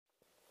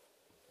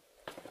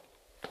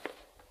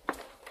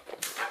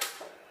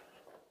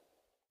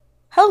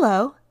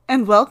Hello,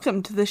 and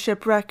welcome to the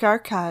Shipwreck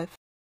Archive.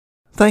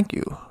 Thank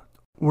you.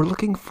 We're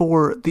looking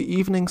for The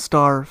Evening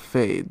Star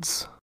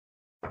Fades.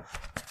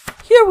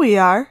 Here we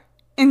are.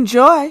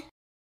 Enjoy!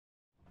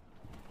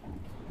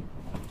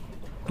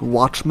 The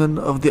watchmen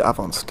of the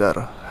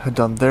Avondster had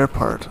done their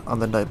part on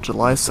the night of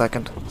July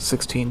 2nd,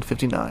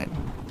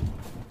 1659.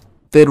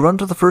 They had run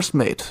to the first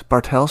mate,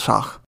 Bartel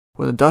Schach,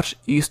 when the Dutch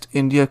East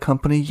India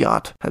Company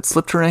yacht had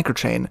slipped her anchor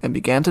chain and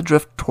began to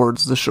drift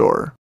towards the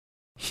shore.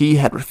 He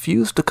had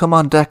refused to come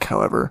on deck,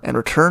 however, and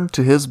returned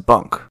to his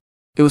bunk.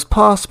 It was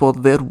possible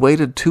that they had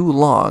waited too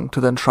long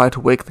to then try to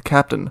wake the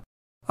captain,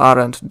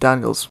 Arend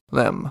Daniels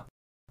Lem.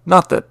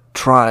 Not that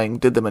trying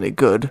did them any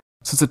good,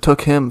 since it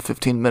took him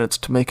 15 minutes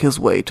to make his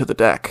way to the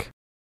deck.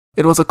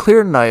 It was a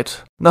clear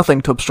night, nothing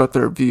to obstruct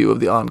their view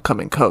of the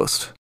oncoming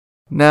coast.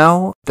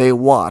 Now they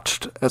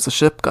watched as the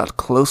ship got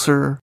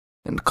closer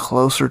and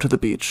closer to the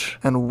beach,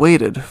 and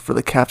waited for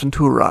the captain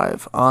to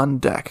arrive on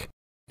deck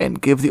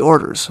and give the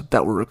orders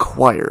that were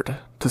required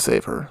to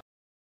save her.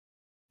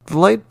 The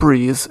light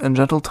breeze and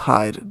gentle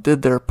tide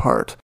did their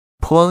part,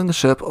 pulling the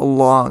ship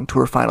along to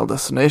her final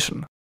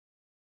destination.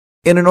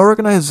 In an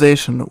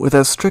organization with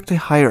as strict a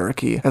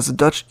hierarchy as the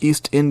Dutch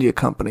East India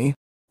Company,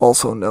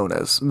 also known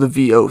as the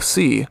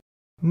VOC,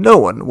 no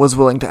one was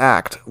willing to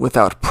act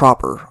without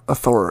proper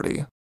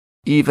authority,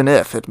 even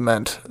if it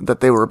meant that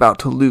they were about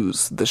to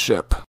lose the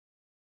ship.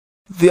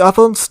 The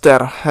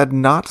Avondster had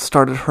not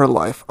started her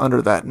life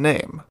under that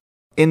name.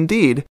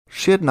 Indeed,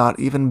 she had not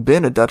even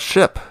been a Dutch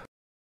ship.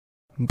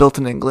 Built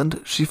in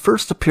England, she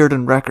first appeared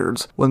in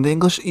records when the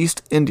English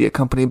East India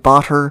Company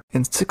bought her in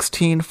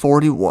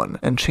 1641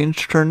 and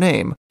changed her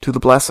name to the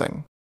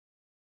Blessing.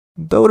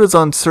 Though it is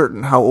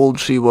uncertain how old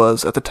she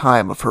was at the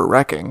time of her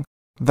wrecking,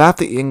 that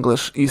the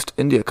English East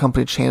India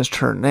Company changed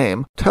her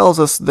name tells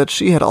us that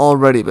she had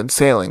already been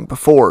sailing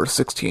before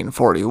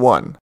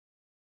 1641.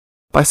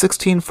 By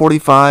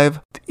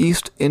 1645, the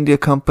East India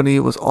Company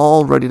was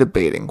already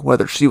debating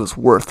whether she was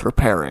worth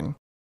repairing,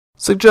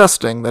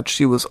 suggesting that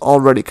she was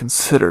already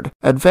considered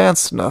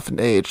advanced enough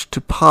in age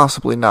to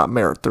possibly not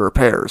merit the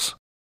repairs.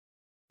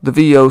 The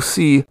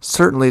VOC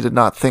certainly did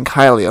not think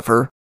highly of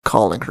her,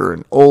 calling her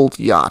an old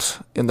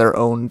yacht in their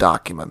own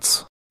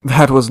documents.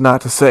 That was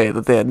not to say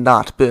that they had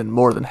not been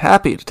more than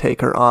happy to take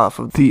her off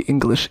of the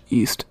English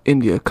East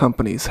India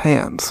Company's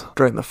hands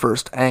during the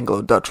First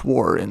Anglo-Dutch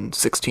War in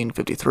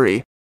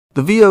 1653.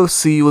 The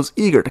VOC was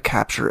eager to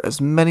capture as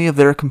many of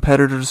their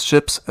competitors'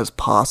 ships as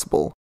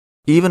possible,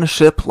 even a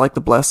ship like the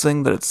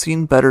Blessing that had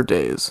seen better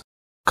days.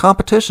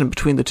 Competition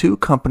between the two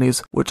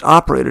companies, which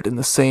operated in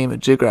the same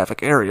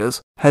geographic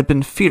areas, had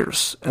been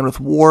fierce, and with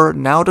war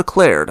now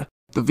declared,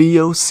 the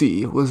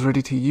VOC was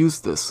ready to use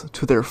this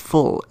to their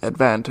full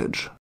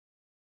advantage.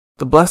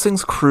 The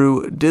Blessing's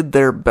crew did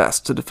their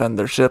best to defend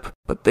their ship,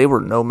 but they were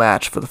no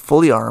match for the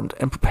fully armed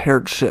and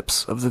prepared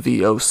ships of the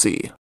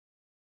VOC.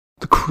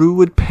 The crew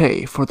would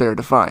pay for their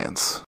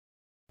defiance.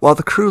 While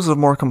the crews of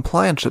more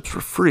compliant ships were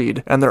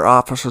freed, and their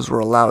officers were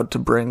allowed to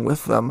bring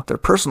with them their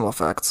personal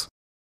effects,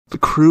 the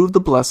crew of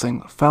the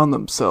Blessing found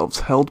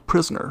themselves held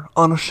prisoner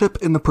on a ship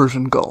in the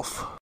Persian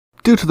Gulf.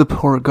 Due to the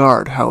poor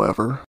guard,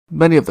 however,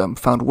 many of them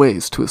found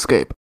ways to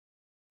escape.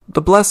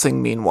 The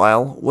Blessing,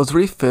 meanwhile, was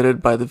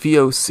refitted by the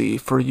VOC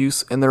for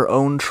use in their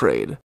own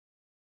trade.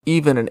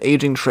 Even an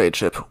aging trade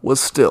ship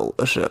was still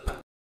a ship.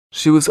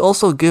 She was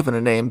also given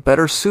a name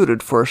better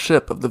suited for a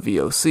ship of the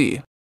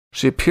VOC.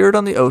 She appeared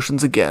on the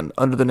oceans again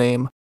under the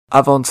name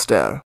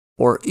Avondster,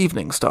 or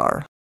Evening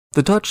Star.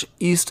 The Dutch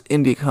East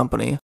India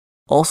Company,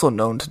 also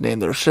known to name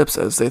their ships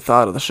as they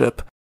thought of the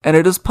ship, and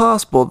it is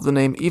possible that the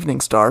name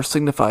Evening Star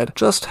signified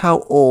just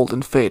how old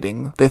and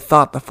fading they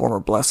thought the former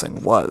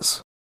Blessing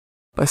was.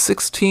 By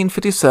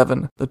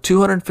 1657, the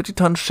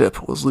 250-ton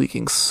ship was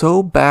leaking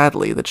so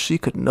badly that she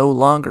could no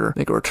longer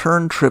make a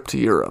return trip to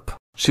Europe.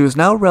 She was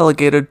now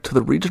relegated to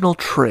the regional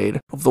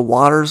trade of the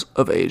waters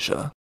of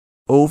Asia.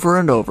 Over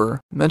and over,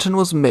 mention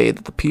was made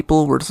that the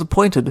people were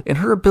disappointed in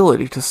her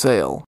ability to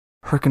sail,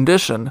 her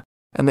condition,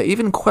 and they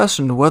even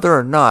questioned whether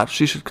or not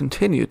she should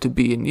continue to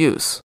be in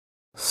use.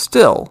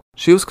 Still,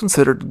 she was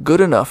considered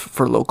good enough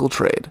for local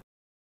trade.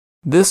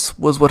 This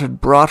was what had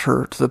brought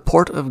her to the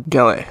port of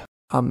Galle,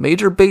 a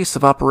major base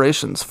of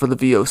operations for the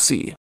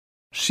VOC.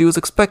 She was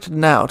expected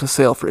now to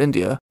sail for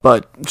India,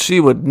 but she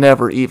would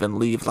never even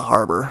leave the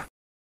harbor.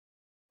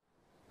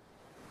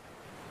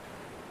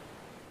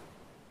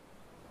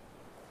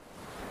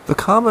 The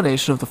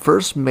combination of the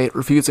first mate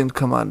refusing to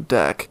come on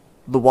deck,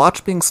 the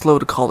watch being slow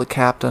to call the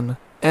captain,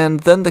 and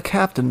then the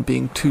captain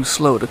being too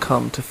slow to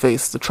come to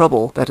face the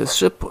trouble that his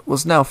ship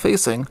was now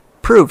facing,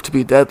 proved to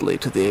be deadly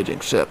to the aging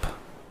ship.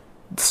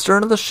 The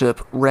stern of the ship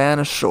ran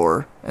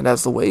ashore, and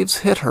as the waves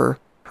hit her,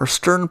 her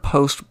stern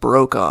post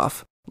broke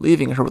off,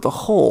 leaving her with a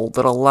hole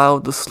that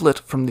allowed the slit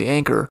from the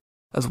anchor,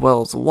 as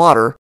well as the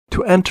water,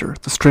 to enter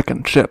the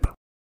stricken ship.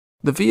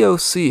 The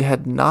VOC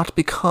had not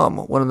become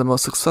one of the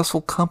most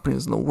successful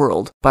companies in the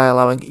world by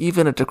allowing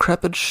even a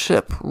decrepit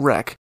ship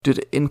wreck due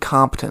to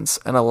incompetence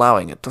and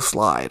allowing it to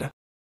slide.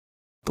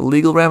 The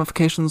legal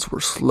ramifications were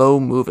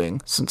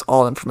slow-moving, since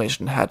all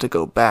information had to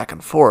go back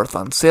and forth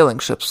on sailing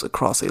ships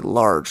across a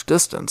large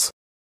distance.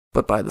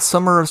 But by the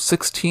summer of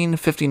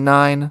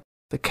 1659,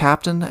 the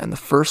captain and the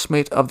first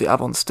mate of the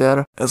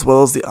Avondster, as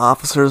well as the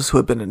officers who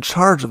had been in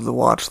charge of the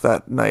watch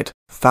that night,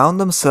 found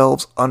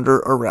themselves under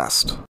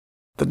arrest.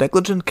 The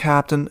negligent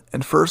captain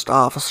and first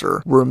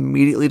officer were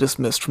immediately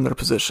dismissed from their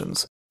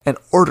positions and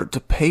ordered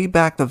to pay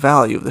back the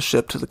value of the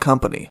ship to the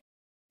company,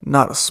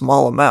 not a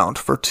small amount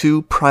for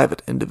 2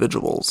 private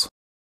individuals.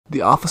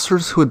 The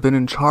officers who had been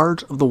in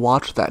charge of the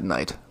watch that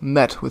night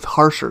met with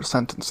harsher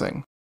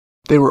sentencing.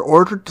 They were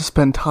ordered to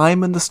spend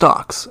time in the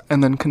stocks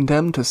and then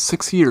condemned to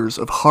 6 years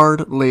of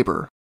hard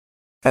labor.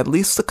 At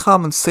least the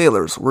common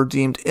sailors were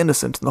deemed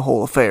innocent in the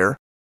whole affair,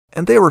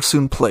 and they were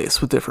soon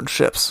placed with different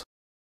ships.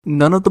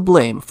 None of the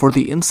blame for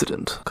the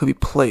incident could be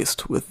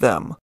placed with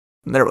them,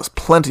 and there was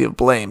plenty of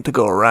blame to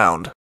go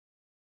around.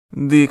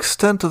 The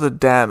extent of the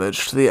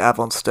damage to the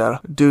Avondster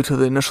due to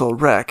the initial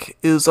wreck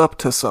is up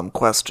to some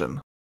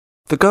question.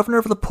 The governor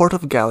of the port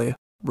of Galle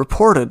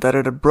reported that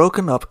it had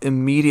broken up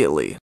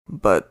immediately,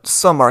 but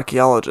some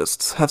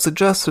archaeologists have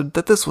suggested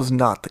that this was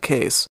not the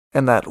case,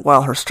 and that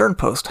while her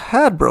sternpost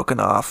had broken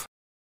off,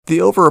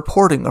 the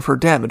over-reporting of her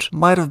damage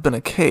might have been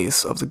a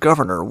case of the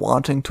governor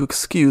wanting to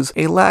excuse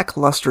a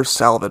lackluster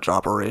salvage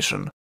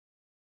operation.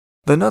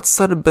 The nuts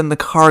that had been the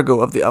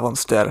cargo of the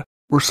Avondster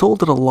were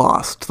sold at a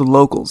loss to the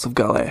locals of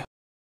Galle,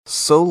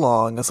 so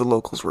long as the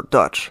locals were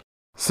Dutch.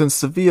 Since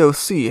the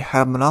VOC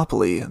had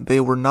monopoly, they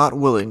were not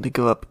willing to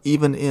give up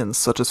even in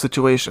such a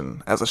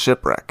situation as a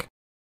shipwreck.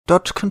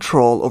 Dutch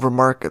control over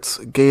markets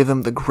gave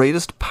them the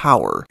greatest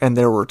power, and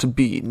there were to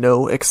be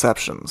no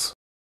exceptions.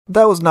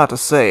 That was not to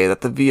say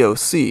that the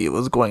VOC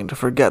was going to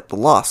forget the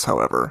loss,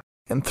 however,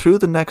 and through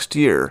the next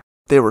year,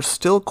 they were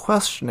still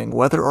questioning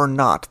whether or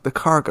not the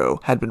cargo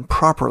had been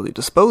properly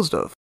disposed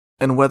of,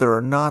 and whether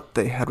or not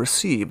they had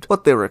received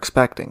what they were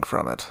expecting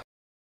from it.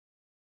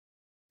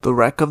 The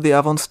wreck of the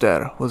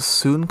Avondster was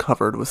soon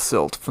covered with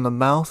silt from the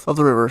mouth of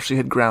the river she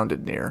had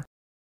grounded near.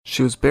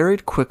 She was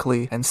buried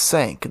quickly and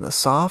sank in the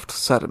soft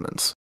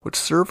sediments, which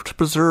served to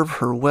preserve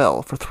her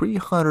well for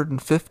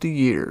 350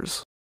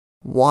 years.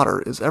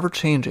 Water is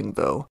ever-changing,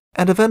 though,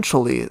 and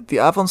eventually the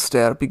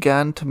Avondster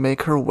began to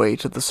make her way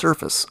to the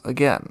surface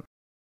again.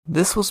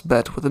 This was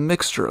met with a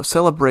mixture of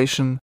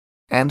celebration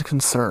and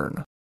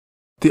concern.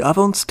 The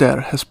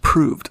Avondster has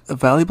proved a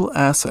valuable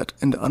asset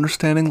in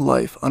understanding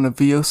life on a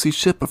VOC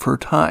ship of her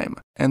time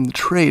and the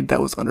trade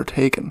that was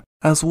undertaken,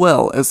 as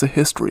well as the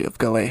history of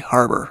Galle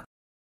Harbor.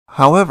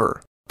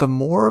 However, the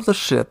more of the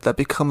ship that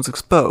becomes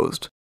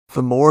exposed,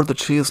 the more that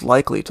she is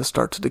likely to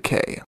start to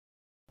decay.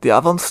 The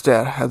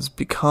Avondster has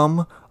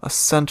become a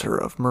center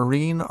of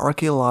marine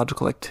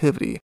archaeological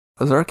activity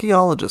as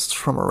archaeologists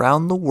from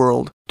around the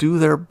world do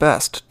their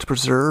best to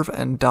preserve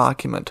and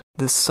document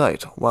this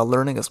site while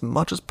learning as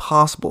much as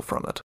possible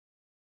from it.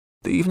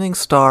 The Evening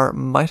Star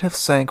might have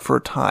sank for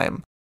a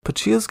time, but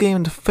she has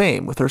gained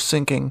fame with her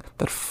sinking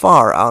that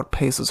far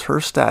outpaces her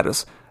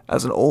status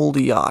as an old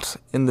yacht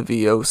in the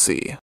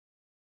VOC.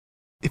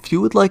 If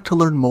you would like to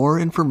learn more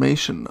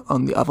information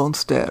on the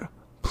Avondster,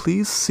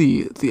 please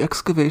see the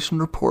excavation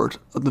report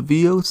of the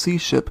VOC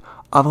ship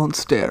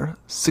Avondster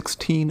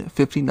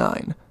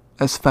 1659,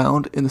 as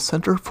found in the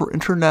Center for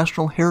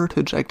International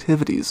Heritage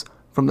Activities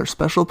from their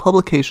Special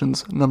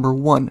Publications number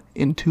 1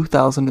 in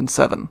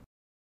 2007.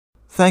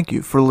 Thank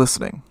you for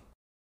listening.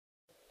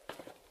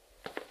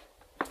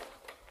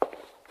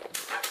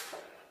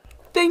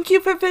 Thank you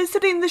for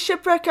visiting the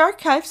Shipwreck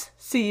Archives.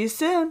 See you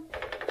soon.